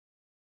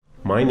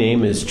My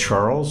name is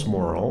Charles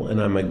Morrill,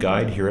 and I'm a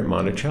guide here at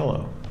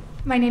Monticello.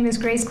 My name is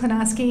Grace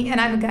Klonoski, and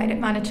I'm a guide at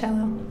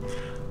Monticello.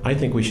 I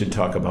think we should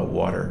talk about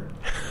water.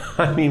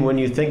 I mean, when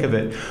you think of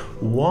it,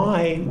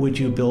 why would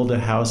you build a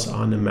house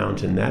on a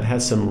mountain? That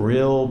has some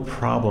real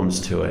problems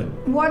to it.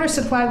 Water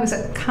supply was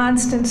a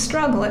constant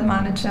struggle at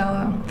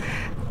Monticello.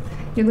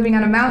 You're living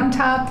on a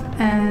mountaintop,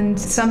 and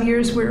some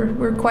years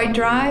were quite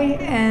dry,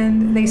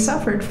 and they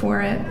suffered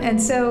for it.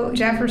 And so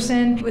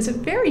Jefferson was a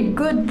very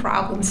good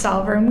problem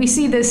solver, and we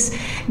see this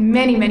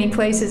many, many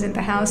places in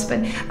the house. But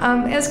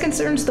as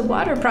concerns the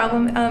water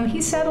problem,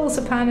 he settles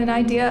upon an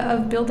idea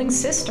of building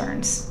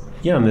cisterns.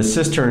 Yeah, and the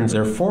cisterns,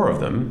 there are 4 of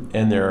them,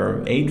 and there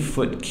are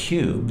 8-foot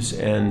cubes,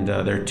 and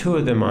there are 2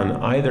 of them on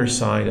either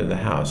side of the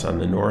house, on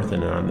the north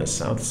and on the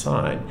south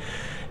side.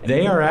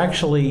 They are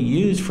actually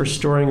used for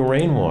storing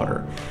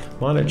rainwater.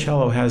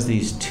 Monticello has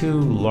these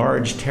 2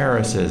 large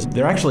terraces.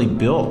 They're actually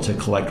built to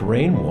collect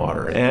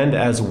rainwater, and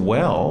as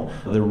well,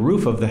 the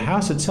roof of the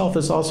house itself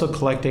is also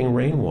collecting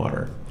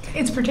rainwater.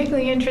 It's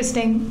particularly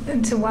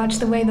interesting to watch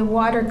the way the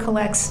water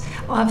collects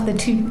off the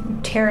 2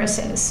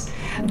 terraces.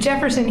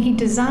 Jefferson, he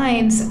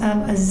designs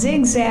a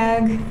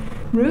zigzag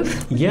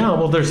roof. Yeah,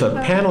 well, there's a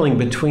paneling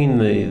between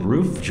the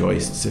roof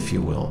joists, if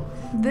you will.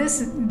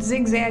 This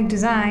zigzag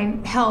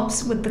design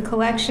helps with the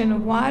collection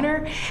of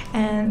water,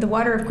 and the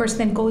water, of course,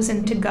 then goes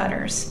into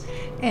gutters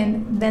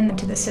and then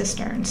into the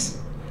cisterns.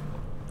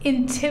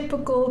 In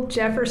typical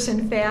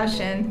Jefferson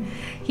fashion,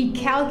 he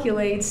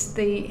calculates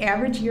the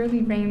average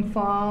yearly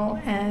rainfall,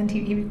 and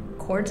he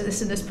records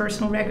this in his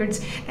personal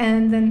records,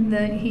 and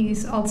then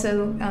he's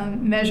also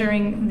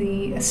measuring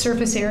the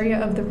surface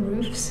area of the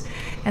roofs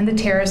and the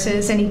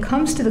terraces, and he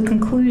comes to the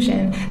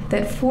conclusion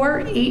that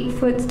 4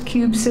 8-foot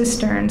cube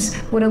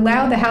cisterns would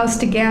allow the house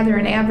to gather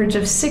an average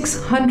of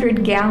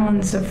 600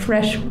 gallons of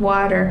fresh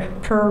water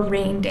per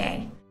rain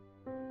day.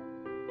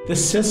 The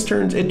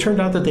cisterns, it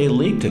turned out that they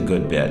leaked a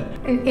good bit.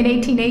 In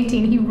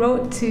 1818, he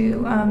wrote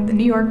to the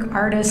New York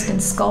artist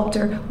and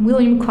sculptor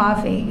William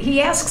Coffey. He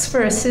asks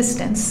for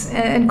assistance,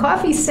 and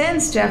Coffey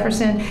sends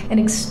Jefferson an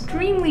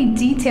extremely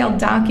detailed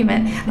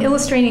document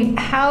illustrating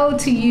how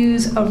to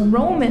use a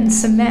Roman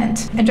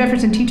cement. And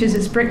Jefferson teaches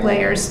his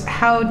bricklayers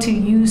how to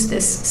use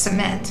this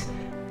cement.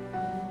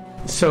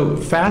 So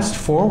fast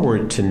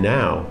forward to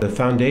now, the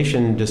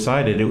foundation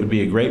decided it would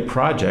be a great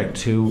project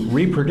to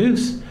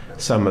reproduce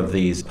some of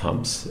these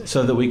pumps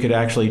so that we could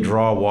actually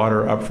draw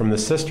water up from the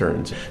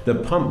cisterns. The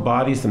pump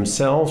bodies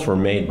themselves were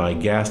made by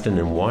Gaston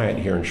and Wyatt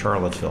here in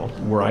Charlottesville,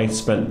 where I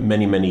spent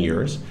many, many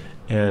years.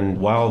 And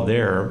while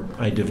there,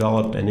 I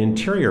developed an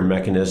interior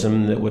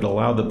mechanism that would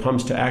allow the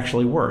pumps to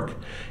actually work.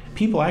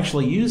 People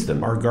actually use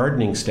them, our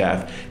gardening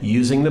staff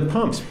using the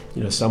pumps.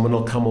 Someone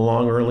will come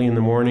along early in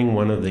the morning,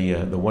 one of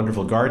the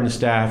wonderful garden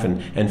staff,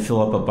 and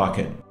fill up a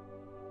bucket.